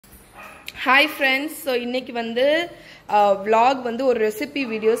Hi friends, so இன்னைக்கு வந்து vlog வந்து ஒரு recipe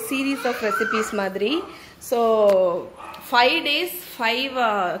video series of recipes மாதிரி. So 5 days 5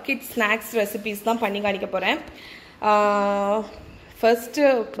 kids snacks recipes தான் பண்ணி காணிக்க போறேன். First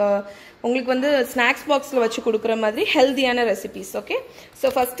உங்களுக்கு வந்து snacks boxல வச்சு கொடுக்குற மாதிரி ஹெல்தியான recipes, okay?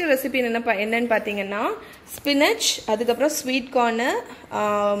 So first recipe என்னன்னு பாத்தீங்கன்னா spinach அதுக்கு அப்புறம் sweet corn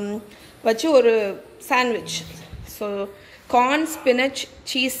வச்சு ஒரு sandwich. So corn spinach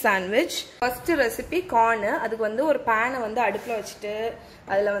cheese sandwich. First recipe corn. அதுக்கு வந்து ஒரு pan வந்து அடுப்புல வச்சிட்டு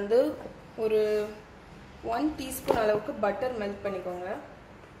அதுல வந்து ஒரு 1 teaspoon அளவுக்கு பட்டர் மெல்ட் பண்ணிக்கோங்க.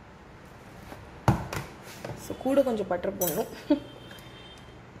 சோ கூட கொஞ்சம் பட்டர் போடணும்.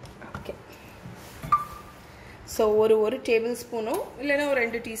 ஓகே. சோ ஒரு டேபிள்ஸ்பூனோ இல்லனா ஒரு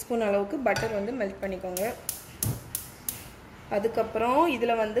 2 டீஸ்பூன் அளவுக்கு பட்டர் வந்து மெல்ட் பண்ணிக்கோங்க. அதுக்கு அப்புறம்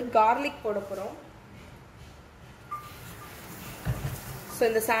இதுல வந்து garlic போட போறோம். So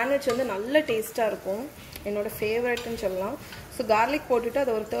இந்த சாண்ட்விச் வந்து நல்ல டேஸ்டா இருக்கும். என்னோட ஃபேவரட்னு சொல்லலாம். So garlic போட்டுட்டு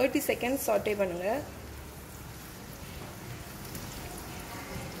அத ஒரு 30 செகண்ட்ஸ் சாட்டே பண்ணுங்க.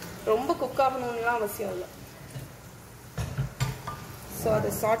 ரொம்ப குக் ஆகணும்லாம் அவசியம் இல்ல. So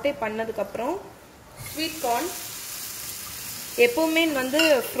அத சாட்டே பண்ணதுக்கு அப்புறம் ஸ்வீட் கார்ன் எப்பவுமே வந்து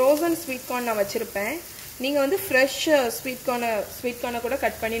frozen ஸ்வீட் கார்ன் நான் வச்சிருப்பேன். நீங்க வந்து fresh ஸ்வீட் கார்னை கூட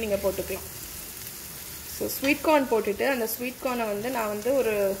கட் பண்ணி நீங்க போட்டுக்கலாம். So sweet corn போட்டுட்டு அந்த sweet corn வந்து நான் வந்து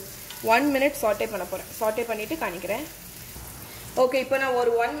ஒரு 1 minute saute பண்ண போறேன். saute பண்ணிட்டு காணிக்கிறேன். ஓகே, இப்போ நான்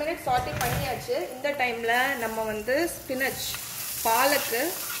ஒரு 1 minute saute பண்ணியாச்சு. இந்த டைம்ல நம்ம வந்து spinach பாலக்கு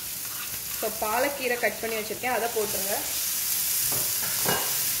பாலக்கீரை கட் பண்ணி வச்சிருக்கேன். அத போட்டுருங்க.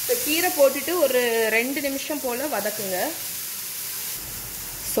 So கீரை போட்டுட்டு ஒரு 2 நிமிஷம் போல வதக்குங்க.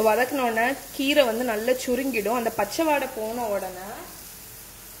 So வதக்குன உடனே கீரை வந்து நல்லா சுருங்கிடும். அந்த பச்சை வாடை போன உடனே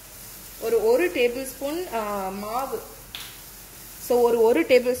ஒரு டேபிள்ஸ்பூன் மாவு. ஸோ ஒரு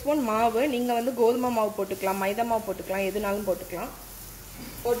டேபிள்ஸ்பூன் மாவு நீங்கள் வந்து கோதுமை மாவு போட்டுக்கலாம், மைதா மாவு போட்டுக்கலாம், எதுனாலும் போட்டுக்கலாம்.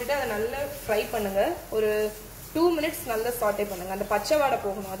 போட்டுட்டு அதை நல்லா ஃப்ரை பண்ணுங்க. ஒரு 2 மினிட்ஸ் நல்லா சாட்டே பண்ணுங்க. அந்த பச்சை வாடை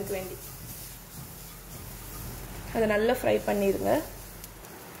போகணும், அதுக்கு வேண்டி அதை நல்லா ஃப்ரை பண்ணிடுங்க.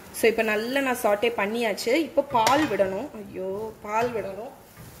 ஸோ இப்போ நல்லா நான் சாட்டே பண்ணியாச்சு. இப்போ பால் விடணும். பால் விடணும்.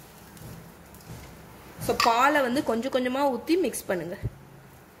 ஸோ பாலை வந்து கொஞ்சம் கொஞ்சமாக ஊற்றி மிக்ஸ் பண்ணுங்க.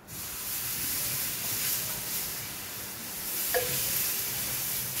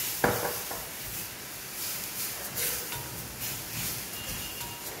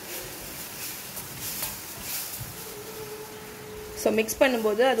 ஸோ மிக்ஸ்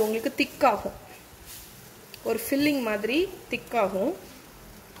பண்ணும்போது அது உங்களுக்கு திக் ஆகும். ஒரு ஃபில்லிங் மாதிரி திக் ஆகும்.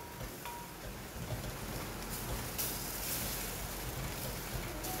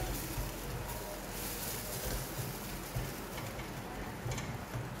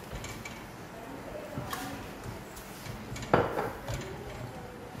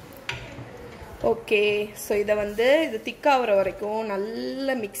 ஓகே, ஸோ இதை வந்து இது திக்காகிற வரைக்கும்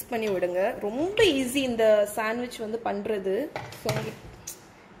நல்லா மிக்ஸ் பண்ணி விடுங்க. ரொம்ப ஈஸி இந்த சாண்ட்விச் வந்து பண்ணுறது. ஸோ உங்களுக்கு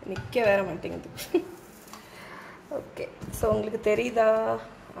நிற்க வேற மாட்டேங்குது. ஓகே, ஸோ உங்களுக்கு தெரியுதா?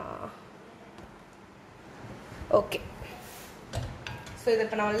 ஓகே, ஸோ இதை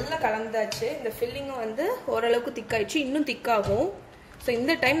இப்போ நல்லா கலந்தாச்சு. இந்த ஃபில்லிங்கும் வந்து ஓரளவுக்கு திக்காயிடுச்சு. இன்னும் திக்காகும். ஸோ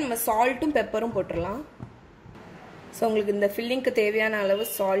இந்த டைம் நம்ம சால்ட்டும் பெப்பரும் போட்டுடலாம். ஸோ உங்களுக்கு இந்த ஃபில்லிங்க்கு தேவையான அளவு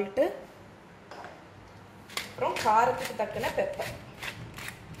சால்ட்டு, அப்புறம் காரத்துக்கு தக்கன பெப்பர்.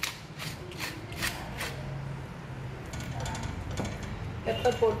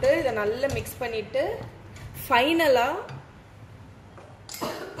 பெப்பர் போட்டு இதை நல்லா மிக்ஸ் பண்ணிட்டு ஃபைனலா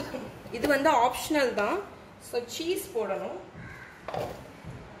இது வந்து ஆப்ஷனல் தான். ஸோ சீஸ் போடணும்.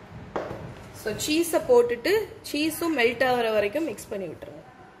 ஸோ சீஸை போட்டுட்டு சீஸும் மெல்ட் ஆகிற வரைக்கும் மிக்ஸ் பண்ணி விட்டுருங்க.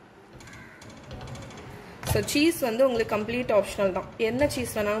 ஸோ சீஸ் வந்து உங்களுக்கு கம்ப்ளீட் ஆப்ஷனல் தான். என்ன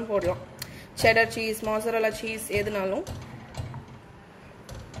சீஸ் வேணாலும் போடலாம். cheddar cheese, mozzarella cheese எதுனாலும்.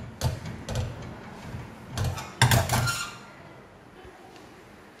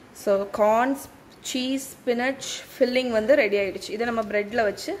 So corn, cheese, spinach filling வந்து ரெடி ஆயிடுச்சு. இதை நம்ம பிரெட்ல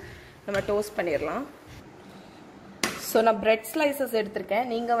வச்சு நம்ம டோஸ்ட் பண்ணிடலாம். ஸோ நான் பிரெட் ஸ்லைசஸ் எடுத்திருக்கேன்.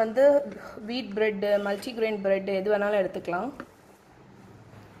 நீங்கள் வந்து வீட் பிரெட், மல்டிகிரெயின் பிரெட் எது வேணாலும் எடுத்துக்கலாம்.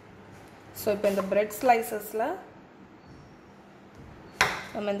 ஸோ இப்போ இந்த பிரெட் ஸ்லைசஸில்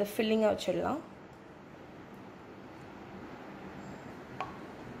நம்ம இந்த ஃபில்லிங்கை வச்சிடலாம்.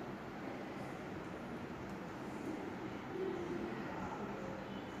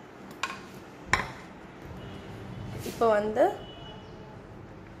 இப்போ வந்து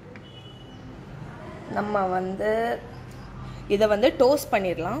நம்ம வந்து இதை வந்து டோஸ்ட்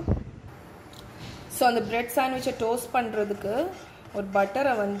பண்ணிடலாம். ஸோ அந்த பிரெட் சாண்ட்விச்சை டோஸ்ட் பண்ணுறதுக்கு ஒரு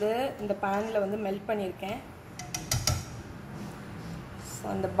பட்டரை வந்து இந்த பேனில் வந்து மெல்ட் பண்ணியிருக்கேன். ஸோ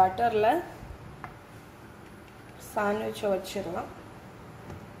அந்த பட்டரில் சாண்ட்விச்சை வச்சிடலாம்.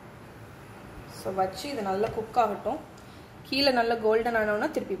 ஸோ வச்சு இது நல்லா குக் ஆகட்டும். கீழே நல்லா கோல்டன் ஆனோன்னா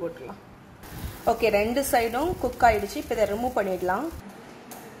திருப்பி போட்டுடலாம். ஓகே, 2 சைடும் குக் ஆகிடுச்சு. இப்போ இதை ரிமூவ் பண்ணிடலாம்.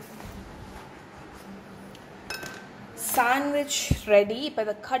 Sandwich ready. இப்போ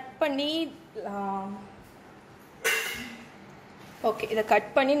இதை கட் பண்ணி ஓகே, இதை கட்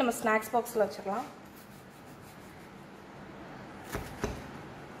பண்ணி நம்ம ஸ்நாக்ஸ் பாக்ஸில் வச்சிடலாம்.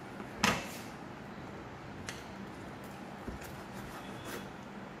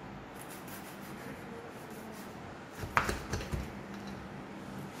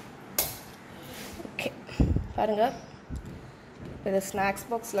 பாருங்க, இதை ஸ்நாக்ஸ்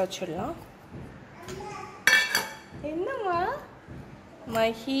பாக்ஸில் வச்சிடலாம். என்னம்மா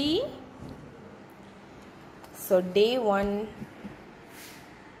Mahi? So day 1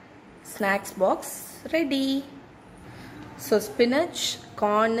 snacks box ready. So spinach,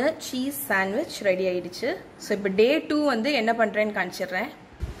 கார்னு, சீஸ் சாண்ட்விச் ரெடி ஆயிடுச்சு. ஸோ இப்போ டே 2 வந்து என்ன பண்ணுறேன்னு காமிச்சிடுறேன்.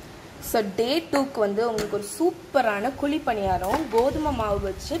 ஸோ டே 2க்கு வந்து உங்களுக்கு ஒரு சூப்பரான குழி பணியாரம் கோதுமை மாவு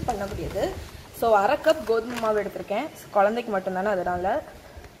வச்சு பண்ணக்கூடியது. ஸோ 1/2 கப் கோதுமை மாவு எடுத்திருக்கேன். குழந்தைக்கு மட்டும்தானே, அதனால்.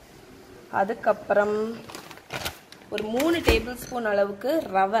 அதுக்கப்புறம் ஒரு 3 டேபிள் ஸ்பூன் அளவுக்கு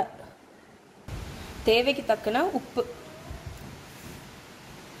ரவை, தேவைக்கு தக்கன உப்பு.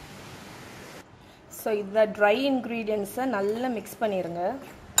 ஸோ இந்த ட்ரை இன்க்ரீடியன்ஸை நல்லா மிக்ஸ் பண்ணிடுங்க.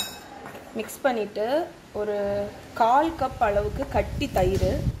 மிக்ஸ் பண்ணிவிட்டு ஒரு 1/4 கப் அளவுக்கு கட்டி தயிர்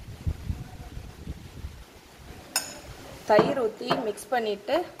ஊற்றி மிக்ஸ்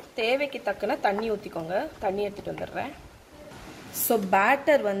பண்ணிவிட்டு தேவைக்கு தக்கன தண்ணி ஊற்றிக்கோங்க. தண்ணி எடுத்துகிட்டு வந்துடுறேன். ஸோ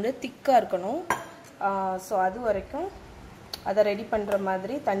பேட்டர் வந்து திக்காக இருக்கணும். ஸோ அது வரைக்கும் அதை ரெடி பண்ணுற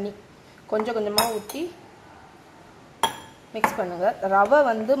மாதிரி தண்ணி கொஞ்சம் கொஞ்சமாக ஊற்றி மிக்ஸ் பண்ணுங்கள். ரவை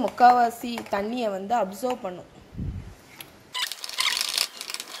வந்து முக்கால்வாசி தண்ணியை வந்து அப்சர்வ் பண்ணும்.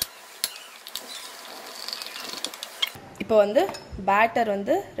 இப்போ வந்து பேட்டர்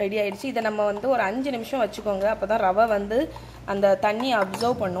வந்து ரெடி ஆயிடுச்சு. இதை நம்ம வந்து ஒரு 5 நிமிஷம் வச்சுக்கோங்க. அப்போ தான் ரவை வந்து அந்த தண்ணியை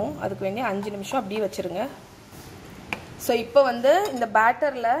அப்சர்வ் பண்ணும். அதுக்கு வேண்டிய 5 நிமிஷம் அப்படியே வச்சுருங்க. ஸோ இப்போ வந்து இந்த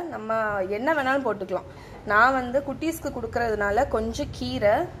பேட்டரில் நம்ம என்ன வேணாலும் போட்டுக்கலாம். நான் வந்து குட்டீஸ்க்கு கொடுக்கறதுனால கொஞ்சம்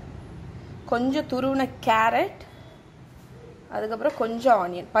கீரை, கொஞ்சம் துருவின கேரட், அதுக்கப்புறம் கொஞ்சம்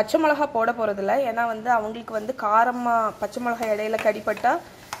ஆனியன். பச்சை மிளகா போட போகிறதில்ல, ஏன்னா வந்து அவங்களுக்கு வந்து காரமாக பச்சை மிளகா இடையில கடிப்பட்டால்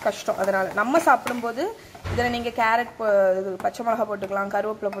கஷ்டம். அதனால் நம்ம சாப்பிடும்போது இதில் நீங்கள் கேரட், இது பச்சை மிளகா போட்டுக்கலாம்,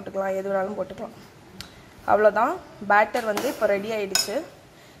 கருவேப்பிலை போட்டுக்கலாம், எது வேணாலும் போட்டுக்கலாம். அவ்வளோதான். பேட்டர் வந்து இப்போ ரெடி ஆகிடுச்சு.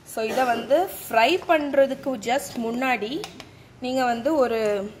 ஸோ இதை வந்து ஃப்ரை பண்ணுறதுக்கு ஜஸ்ட் முன்னாடி நீங்கள் வந்து ஒரு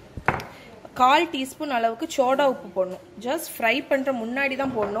 1/4 டீஸ்பூன் அளவுக்கு சோடா உப்பு போடணும். ஜஸ்ட் ஃப்ரை பண்ணுற முன்னாடி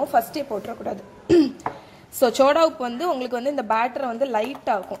தான் போடணும், ஃபஸ்ட்டே போட்டுறக்கூடாது. ஸோ சோடா உப்பு வந்து உங்களுக்கு வந்து இந்த பேட்டரை வந்து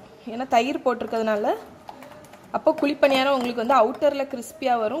லைட்டாக இருக்கும், ஏன்னா தயிர் போட்டிருக்கிறதுனால. அப்போ குழிப்பணியாரம் உங்களுக்கு வந்து அவுட்டரில்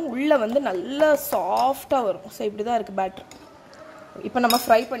கிறிஸ்பியாக வரும், உள்ளே வந்து நல்லா சாஃப்டாக வரும். ஸோ இப்படி தான் இருக்குது பேட்டர். இப்போ நம்ம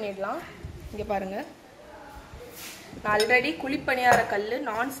ஃப்ரை பண்ணிடலாம். இங்கே பாருங்கள், நான் ஆல்ரெடி குழிப்பணியார கல்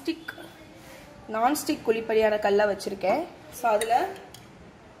நான்ஸ்டிக் குழிப்பணியார கல்லை வச்சுருக்கேன். ஸோ அதில்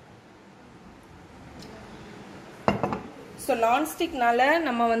நான்ஸ்டிக்னால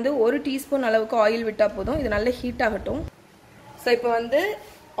நம்ம வந்து 1 டீஸ்பூன் அளவுக்கு ஆயில் விட்டால் போதும். இது நல்ல ஹீட் ஆகட்டும். ஸோ இப்போ வந்து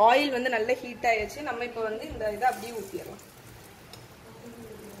ஆயில் வந்து நல்ல ஹீட் ஆயிடுச்சு. நம்ம இப்போ வந்து இந்த இதை அப்படியே ஊற்றிடலாம்.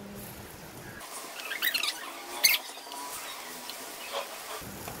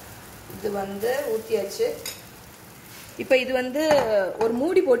 இது வந்து ஊற்றியாச்சு. இப்போ இது வந்து ஒரு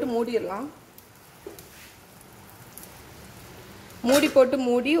மூடி போட்டு மூடிடலாம். மூடி போட்டு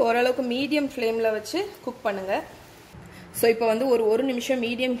மூடி ஓரளவுக்கு மீடியம் ஃப்ளேமில் வச்சு குக் பண்ணுங்கள். ஸோ இப்போ வந்து ஒரு 1 நிமிஷம்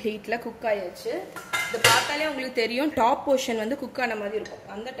மீடியம் ஹீட்டில் குக் ஆயாச்சு. இதை பார்த்தாலே உங்களுக்கு தெரியும், டாப் போர்ஷன் வந்து குக் ஆன மாதிரி இருக்கும்.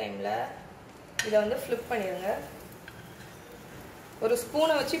 அந்த டைமில் இதை வந்து ஃப்ளிப் பண்ணிடுங்க. ஒரு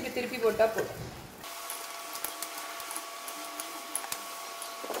ஸ்பூனை வச்சு இப்படி திருப்பி போட்டால் போதும்.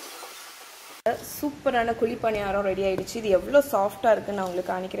 சூப்பரான குழிப்பணியாரம் ரெடி ஆயிடுச்சு. இது எவ்வளோ சாஃப்டாக இருக்குன்னு நான்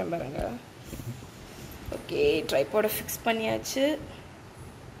உங்களுக்கு காணிக்கிறேன் பாருங்க. ஓகே, ட்ரைபாடை ஃபிக்ஸ் பண்ணியாச்சு.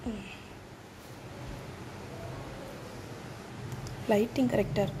 லைட்டிங்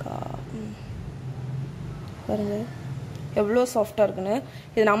கரெக்டாக இருக்கா பாருங்க, எவ்வளோ சாஃப்டாக இருக்குன்னு.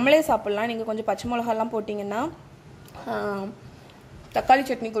 இது நம்மளே சாப்பிட்லாம். நீங்கள் கொஞ்சம் பச்சை மிளகாலாம் போட்டிங்கன்னா தக்காளி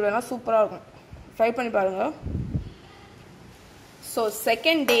சட்னி கூடலாம் சூப்பராக இருக்கும். ட்ரை பண்ணி பாருங்கள். ஸோ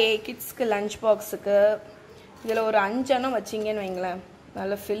செகண்ட் டே கிட்ஸ்க்கு லஞ்ச் பாக்ஸுக்கு இதில் ஒரு 5 அணம் வச்சிங்கன்னு வைங்களேன்,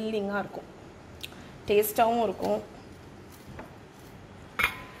 நல்ல ஃபில்லிங்காக இருக்கும், டேஸ்ட்டாகவும் இருக்கும்.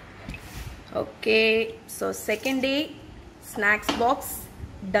 Okay, so second day snacks box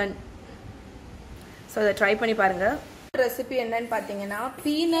ton. So அதை ட்ரை பண்ணி பாருங்கள். ரெசிபி என்னன்னு பார்த்தீங்கன்னா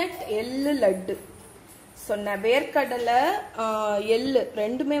பீனட் எள்ளு லட்டு. ஸோ ஸோ வேர்க்கடலை எள்ளு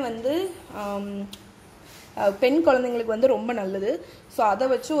ரெண்டுமே வந்து பெண் குழந்தைங்களுக்கு வந்து ரொம்ப நல்லது. ஸோ அதை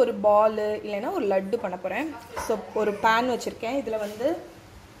வச்சு ஒரு பால் இல்லைன்னா ஒரு லட்டு பண்ண போகிறேன். ஸோ ஒரு பேன் வச்சுருக்கேன். இதில் வந்து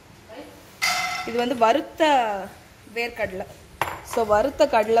இது வந்து வறுத்த வேர்க்கடலை. ஸோ வறுத்த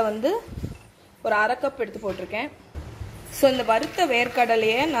கடலை வந்து ஒரு 1/2 கப் எடுத்து போட்டிருக்கேன். ஸோ இந்த வறுத்த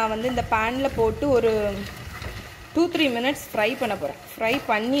வேர்க்கடலையை நான் வந்து இந்த பேனில் போட்டு ஒரு 2-3 மினிட்ஸ் ஃப்ரை பண்ண போகிறேன். ஃப்ரை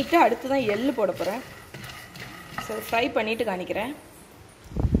பண்ணிவிட்டு அடுத்து தான் எள்ளு போட போகிறேன். ஸோ ஃப்ரை பண்ணிவிட்டு காணிக்கிறேன்.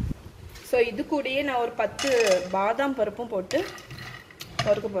 ஸோ இது கூடயே நான் ஒரு 10 பாதாம் பருப்பும் போட்டு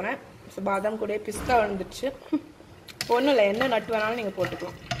வறுக்க போகிறேன். ஸோ பாதாம் கூடயே பிஸ்தா வந்துடுச்சு. ஒன்றும் இல்லை, என்ன நட்டு வேணாலும் நீங்கள்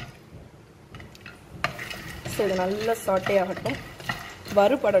போட்டுக்கலாம். ஸோ இது நல்லா சாட்டே ஆகட்டும்,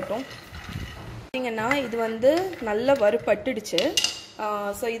 வறுபடட்டும். பார்த்தீங்கன்னா இது வந்து நல்லா வறுபட்டுடுச்சு.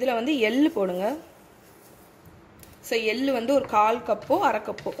 ஸோ இதில் வந்து எள்ளு போடுங்க. ஸோ எள்ளு வந்து ஒரு 1/4 கப்போ 1/2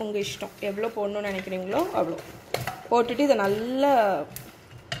 கப்போ உங்கள் இஷ்டம், எவ்வளோ போடணும்னு நினைக்கிறீங்களோ அவ்வளோ போட்டுட்டு இதை நல்லா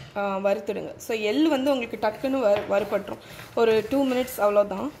வறுத்துடுங்க. ஸோ எள்ளு வந்து உங்களுக்கு டக்குன்னு வறுபட்டுரும், ஒரு 2 மினிட்ஸ்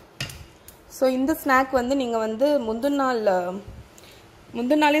அவ்வளோதான். ஸோ இந்த ஸ்நாக் வந்து நீங்கள் வந்து முந்தின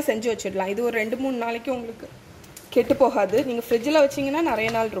நாளே செஞ்சு வச்சிடலாம். இது ஒரு 2-3 நாளைக்கு உங்களுக்கு கெட்டு போகாது. நீங்கள் ஃப்ரிட்ஜில் வச்சிங்கன்னா நிறைய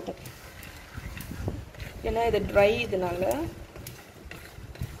நாள் இருக்கும், ஏன்னா இது ட்ரை இதனால.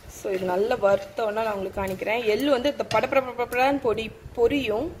 ஸோ இது நல்லா வறுத்தோன்னா நான் உங்களுக்கு காணிக்கிறேன். எள்ளு வந்து இந்த படப்படப்படான்னு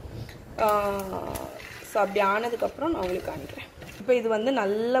பொரியும். ஸோ அப்படி ஆனதுக்கப்புறம் நான் உங்களுக்கு காணிக்கிறேன். இப்போ இது வந்து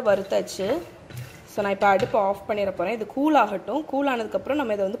நல்லா வறுத்தாச்சு. ஸோ நான் இப்போ அடுப்பை ஆஃப் பண்ணிட போகிறேன். இது கூல் ஆகட்டும். கூல் ஆனதுக்கப்புறம்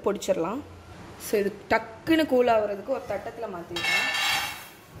நம்ம இதை வந்து பொடிச்சிடலாம். ஸோ இது டக்குன்னு கூல் ஆகுறதுக்கு ஒரு தட்டத்தில் மாற்றிடுறேன்.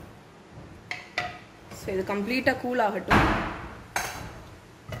 ஸோ இது கம்ப்ளீட்டாக கூல் ஆகட்டும்.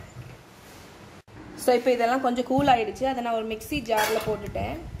 ஸோ இப்போ இதெல்லாம் கொஞ்சம் கூல் ஆகிடுச்சு. அதை நான் ஒரு மிக்ஸி ஜாரில்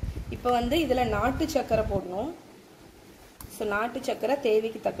போட்டுட்டேன். இப்போ வந்து இதில் நாட்டு சர்க்கரை போடணும். ஸோ நாட்டு சர்க்கரை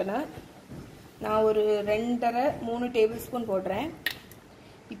தேவைக்கு தக்கன நான் ஒரு 2.5-3 டேபிள் ஸ்பூன் போடுறேன்.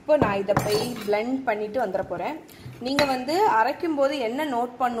 இப்போ நான் இதை போய் பிளெண்ட் பண்ணிவிட்டு வந்துட போகிறேன். நீங்கள் வந்து அரைக்கும் போது என்ன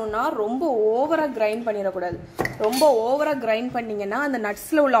நோட் பண்ணணுன்னா, ரொம்ப ஓவராக கிரைண்ட் பண்ணிடக்கூடாது. ரொம்ப ஓவராக கிரைண்ட் பண்ணிங்கன்னா அந்த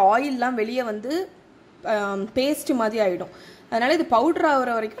நட்ஸில் உள்ள ஆயிலெலாம் வெளியே வந்து பேஸ்ட்டு மாதிரி ஆகிடும். அதனால் இது பவுடர்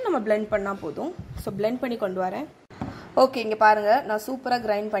ஆகிற வரைக்கும் நம்ம பிளெண்ட் பண்ணால் போதும். ஸோ பிளெண்ட் பண்ணி கொண்டு வரேன். ஓகே, இங்கே பாருங்கள், நான் சூப்பராக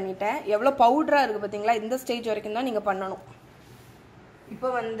கிரைண்ட் பண்ணிட்டேன். எவ்வளோ பவுடராக இருக்குது பார்த்தீங்களா? இந்த ஸ்டேஜ் வரைக்கும் தான் நீங்கள் பண்ணணும். இப்போ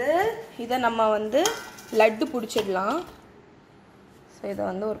வந்து இதை நம்ம வந்து லட்டு பிடிச்சிடலாம். ஸோ இதை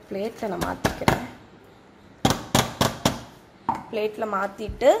வந்து ஒரு பிளேட்டில் நான் மாற்றிக்கிறேன். பிளேட்டில்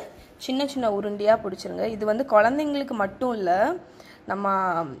மாற்றிட்டு சின்ன சின்ன உருண்டியாக பிடிச்சிருங்க. இது வந்து குழந்தைங்களுக்கு மட்டும் இல்லை, நம்ம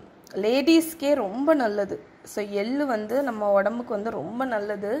லேடிஸ்க்கே ரொம்ப நல்லது. ஸோ எள்ளு வந்து நம்ம உடம்புக்கு வந்து ரொம்ப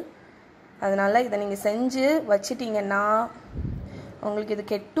நல்லது. அதனால் இதை நீங்கள் செஞ்சு வச்சிட்டிங்கன்னா உங்களுக்கு இது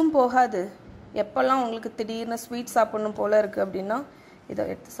கெட்டும் போகாது. எப்போல்லாம் உங்களுக்கு திடீர்னு ஸ்வீட் சாப்பிட்ணும் போல் இருக்குது அப்படின்னா இதை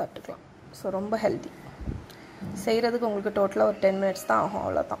எடுத்து சாப்பிட்டுக்கலாம். ஸோ ரொம்ப ஹெல்த்தி. செய்கிறதுக்கு உங்களுக்கு டோட்டலாக ஒரு 10 மினிட்ஸ் தான் ஆகும்,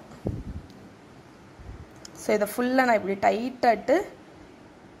 அவ்வளோதான். ஸோ இதை ஃபுல்லாக நான் இப்படி டைட்டாட்டு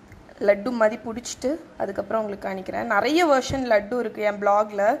லட்டு மாதிரி பிடிச்சிட்டு அதுக்கப்புறம் உங்களுக்கு காணிக்கிறேன். நிறைய வெர்ஷன் லட்டு இருக்குது என்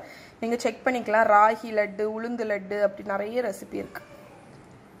பிளாகில், நீங்கள் செக் பண்ணிக்கலாம். ராகி லட்டு, உளுந்து லட்டு, அப்படி நிறைய ரெசிபி இருக்குது.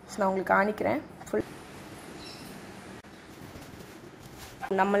 ஸோ நான் உங்களுக்கு காணிக்கிறேன். ஃபுல்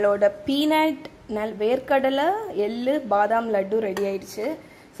நம்மளோட பீனட் வேர்க்கடலை எள்ளு பாதாம் லட்டு ரெடி ஆயிடுச்சு.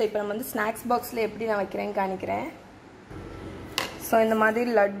 ஸோ இப்போ நம்ம வந்து ஸ்நாக்ஸ் பாக்ஸில் எப்படி நான் வைக்கிறேன்னு காணிக்கிறேன். ஸோ இந்த மாதிரி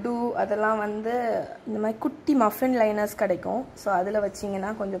லட்டு அதெல்லாம் வந்து இந்த மாதிரி குட்டி மஃபின் லைனர்ஸ் கிடைக்கும். ஸோ அதில்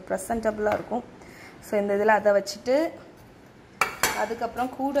வச்சிங்கன்னா கொஞ்சம் ப்ரெசன்டபுளாக இருக்கும். ஸோ இந்த இதில் அதை வச்சுட்டு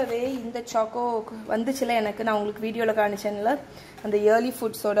அதுக்கப்புறம் கூடவே இந்த சாக்கோ வந்துச்சுல, எனக்கு நான் உங்களுக்கு வீடியோவில் காணிச்சேன்ல, அந்த early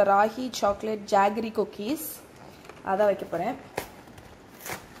ஃபுட்ஸோட ragi chocolate jaggery cookies, அதை வைக்க போகிறேன்.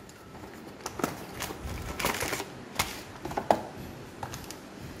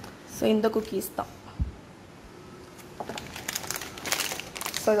 ஸோ இந்த குக்கீஸ் தான்.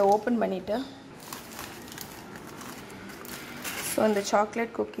 ஸோ இதை ஓப்பன் பண்ணிவிட்டு ஸோ இந்த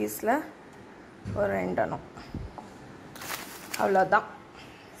சாக்லேட் குக்கீஸில் ஒரு 2 எண்ணம், அவ்வளோதான்.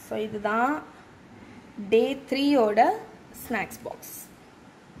 ஸோ இதுதான் டே 3யோட ஸ்நாக்ஸ் பாக்ஸ்.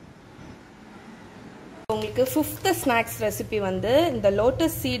 உங்களுக்கு 5th ஸ்நாக்ஸ் ரெசிபி வந்து இந்த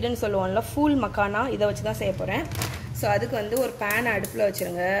லோட்டஸ் சீடுன்னு சொல்லுவோம்ல, ஃபூல் மக்கானா, இதை வச்சு தான் செய்ய போகிறேன். ஸோ அதுக்கு வந்து ஒரு பேன் அடுப்பில்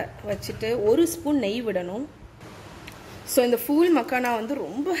வச்சுருங்க. வச்சுட்டு 1 ஸ்பூன் நெய் விடணும். ஸோ இந்த ஃபூல் மக்கானா வந்து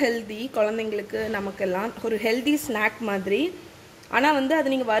ரொம்ப ஹெல்தி, குழந்தைங்களுக்கு நமக்கெல்லாம் ஒரு ஹெல்தி ஸ்நாக் மாதிரி. ஆனால் வந்து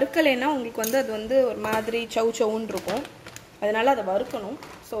அது நீங்கள் வறுக்கலைன்னா உங்களுக்கு வந்து அது வந்து ஒரு மாதிரி சவுன்னு இருக்கும். அதனால் அதை வறுக்கணும்.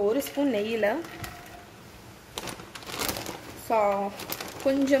 ஸோ 1 ஸ்பூன் நெய்யில் ஸோ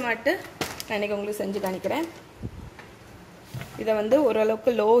கொஞ்சமாட்டு நான் இன்றைக்கி உங்களுக்கு செஞ்சு காணிக்கிறேன். இதை வந்து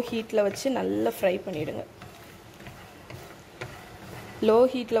ஓரளவுக்கு லோ ஹீட்டில் வச்சு நல்லா ஃப்ரை பண்ணிவிடுங்க. லோ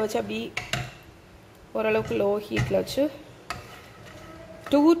ஹீட்டில் வச்சு அப்படி ஓரளவுக்கு லோ ஹீட்டில் வச்சு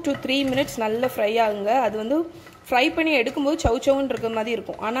 2 to 3 minutes நல்லா ஃப்ரை ஆகுங்க. அது வந்து ஃப்ரை பண்ணி எடுக்கும்போது சவுச்சவுன்னு இருக்கிற மாதிரி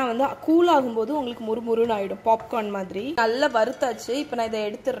இருக்கும். ஆனால் வந்து கூல் ஆகும்போது உங்களுக்கு முறுமுறுன்னு ஆகிடும், பாப்கார்ன் மாதிரி. நல்லா வறுத்தாச்சு. இப்போ நான் இதை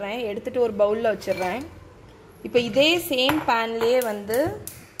எடுத்துடுறேன். எடுத்துகிட்டு ஒரு பவுலில் வச்சிடுறேன். இப்போ இதே சேம் பேன்லேயே வந்து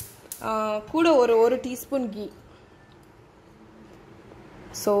கூட ஒரு டீஸ்பூன் கீ.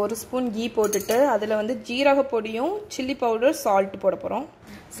 ஸோ ஒரு ஸ்பூன் கீ போட்டுட்டு அதில் வந்து ஜீரக பொடியும் சில்லி பவுடர் சால்ட் போட போகிறோம்.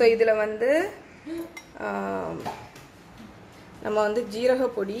 ஸோ இதில் வந்து நம்ம வந்து ஜீரக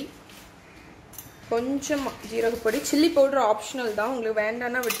பொடி, கொஞ்சம் ஜீரக பொடி, சில்லி பவுடர் ஆப்ஷனல் தான், உங்களுக்கு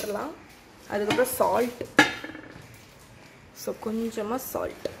வேண்டான்னா விட்டுடலாம். அதுக்கப்புறம் சால்ட். ஸோ கொஞ்சமாக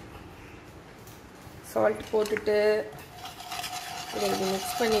சால்ட் போட்டுட்டு இதை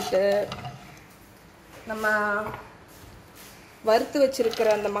மிக்ஸ் பண்ணிவிட்டு நம்ம வறுத்து வச்சிருக்கிற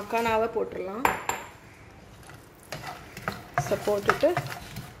அந்த மக்கானாவை போட்டுடலாம். ஸோ போட்டுட்டு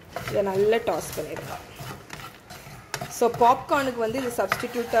இதை நல்லா டாஸ் பண்ணிடலாம். ஸோ பாப்கார்னுக்கு வந்து இது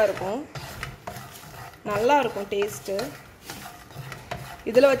சப்ஸ்டிடியூட்டாக இருக்கும், நல்லாயிருக்கும் டேஸ்ட்டு.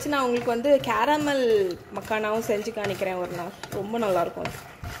 இதில் வச்சு நான் உங்களுக்கு வந்து கேரமல் மக்கானாவும் செஞ்சு காணிக்கிறேன் ஒரு நாள். ரொம்ப நல்லாயிருக்கும், அது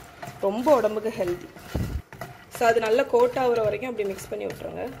ரொம்ப உடம்புக்கு ஹெல்தி. ஸோ அது நல்லா கோட் ஆகுற வரைக்கும் அப்படி மிக்ஸ் பண்ணி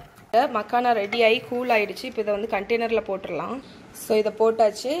விட்டுருங்க. மக்கானா ரெடி ஆகி கூல் ஆகிடுச்சு. இப்போ இதை வந்து கண்டெய்னரில் போட்டுடலாம். ஸோ இதை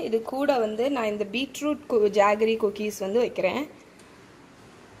போட்டாச்சு. இது கூட வந்து நான் இந்த பீட்ரூட் ஜாகரி குக்கீஸ் வந்து வைக்கிறேன்.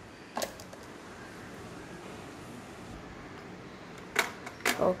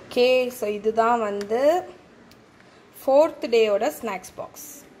 ஓகே, ஸோ இதுதான் வந்து 4th டேயோட ஸ்நாக்ஸ் பாக்ஸ்.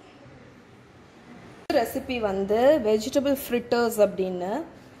 ரெசிபி வந்து வெஜிடபிள் ஃப்ரிட்டர்ஸ் அப்படின்னு.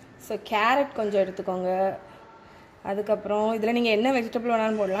 ஸோ கேரட் கொஞ்சம் எடுத்துக்கோங்க. அதுக்கப்புறம் இதில் நீங்கள் என்ன வெஜிடபிள்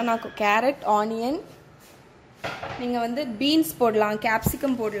வேணாலும் போடலாம். நான் கேரட், ஆனியன், நீங்கள் வந்து பீன்ஸ் போடலாம்,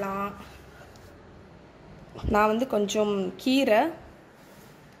 கேப்சிகம் போடலாம். நான் வந்து கொஞ்சம் கீரை,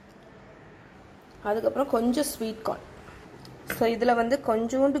 அதுக்கப்புறம் கொஞ்சம் ஸ்வீட் கார்ன். ஸோ இதில் வந்து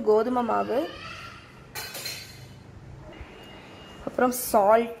கொஞ்சோண்டு கோதுமை மாவு, அப்புறம்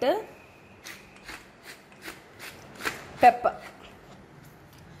சால்ட்டு, பெப்பர்.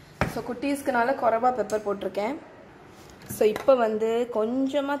 ஸோ குட்டீஸ்க்குனால குறைவா பெப்பர் போட்டிருக்கேன். ஸோ இப்போ வந்து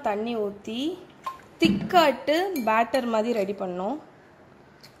கொஞ்சமாக தண்ணி ஊற்றி திக்காட்டு பேட்டர் மாதிரி ரெடி பண்ணோம்.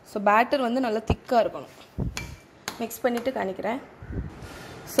 ஸோ பேட்டர் வந்து நல்லா திக்காக இருக்கணும். மிக்ஸ் பண்ணிவிட்டு காணிக்கிறேன்.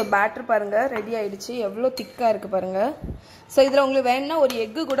 ஸோ பேட்டர் பாருங்கள் ரெடி ஆகிடுச்சு. எவ்வளோ திக்காக இருக்குது பாருங்கள். ஸோ இதில் உங்களுக்கு வேணுன்னா ஒரு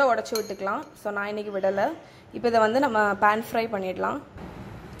எக்கு கூட உடச்சி விட்டுக்கலாம். ஸோ நான் இன்றைக்கி விடலை. இப்போ இதை வந்து நம்ம பேன் ஃப்ரை பண்ணிடலாம்.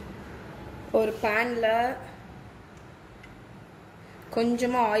 ஒரு பேனில்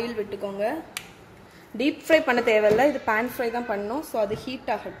கொஞ்சமாக ஆயில் விட்டுக்கோங்க. டீப் ஃப்ரை பண்ண தேவையில்லை, இது பேன் ஃப்ரை தான் பண்ணணும். ஸோ அது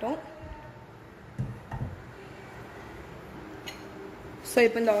ஹீட் ஆகட்டும். ஸோ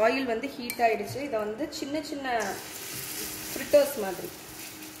இப்போ இந்த ஆயில் வந்து ஹீட் ஆகிடுச்சு. இதை வந்து சின்ன சின்ன ஃப்ரிட்டர்ஸ் மாதிரி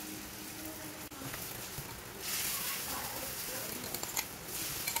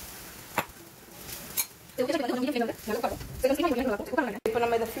இப்போ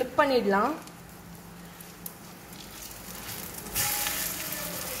நம்ம இதை ஃப்ளிப் பண்ணிடலாம்.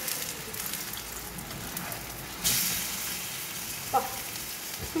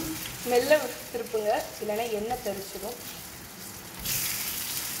 மெல்ல திருப்புங்க, இல்லைன்னா எண்ணெய் தெரிச்சிடும்.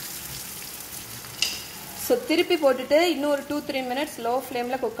 ஸோ திருப்பி போட்டுட்டு இன்னும் ஒரு 2-3 minutes லோ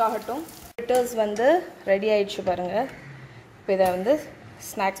ஃப்ளேமில் குக் ஆகட்டும். ஃப்ரிட்டர்ஸ் வந்து ரெடி ஆகிடுச்சு பாருங்கள். இப்போ இதை வந்து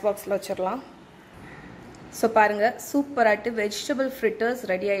ஸ்நாக்ஸ் பாக்ஸில் வச்சிடலாம். ஸோ பாருங்கள், சூப்பராகிட்டு வெஜிடபிள் ஃப்ரிட்டர்ஸ்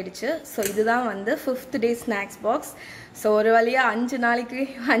ரெடி ஆகிடுச்சு. ஸோ இதுதான் வந்து 5th டே ஸ்நாக்ஸ் பாக்ஸ். ஸோ ஒரு வழியாக 5 நாளைக்கு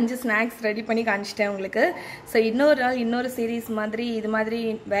 5 ஸ்நாக்ஸ் ரெடி பண்ணி காமிச்சிட்டேன் உங்களுக்கு. ஸோ இன்னொரு நாள் இன்னொரு சீரீஸ் மாதிரி இது மாதிரி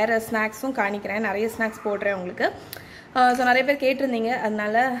வேறு ஸ்நாக்ஸும் காணிக்கிறேன். நிறைய ஸ்நாக்ஸ் போடுறேன் உங்களுக்கு. ஸோ நிறைய பேர் கேட்டிருந்தீங்க,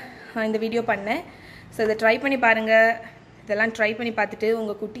 அதனால் இந்த வீடியோ பண்ணேன். ஸோ இதை ட்ரை பண்ணி பாருங்கள். இதெல்லாம் ட்ரை பண்ணி பார்த்துட்டு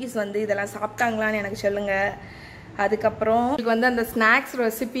உங்கள் குட்டீஸ் வந்து இதெல்லாம் சாப்பிட்டாங்களான்னு எனக்கு சொல்லுங்கள். அதுக்கப்புறம் இதுக்கு வந்து அந்த ஸ்நாக்ஸ்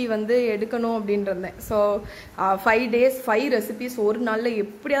ரெசிபி வந்து எடுக்கணும் அப்படின்றேன். ஸோ 5 days 5 ரெசிபிஸ் ஒரு நாளில்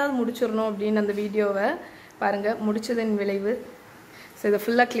எப்படியாவது முடிச்சிடணும் அப்படின்னு அந்த வீடியோவை பாருங்கள். முடிச்சதன் விளைவு. ஸோ இதை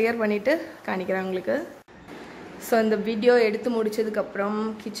ஃபுல்லாக கிளியர் பண்ணிவிட்டு காணிக்கிறேன் உங்களுக்கு. ஸோ இந்த வீடியோ எடுத்து முடிச்சதுக்கப்புறம்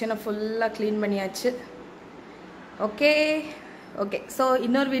கிச்சனை ஃபுல்லாக க்ளீன் பண்ணியாச்சு. ஓகே. ஸோ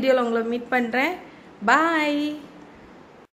இன்னொரு வீடியோவில் உங்களை மீட் பண்ணுறேன். பாய்.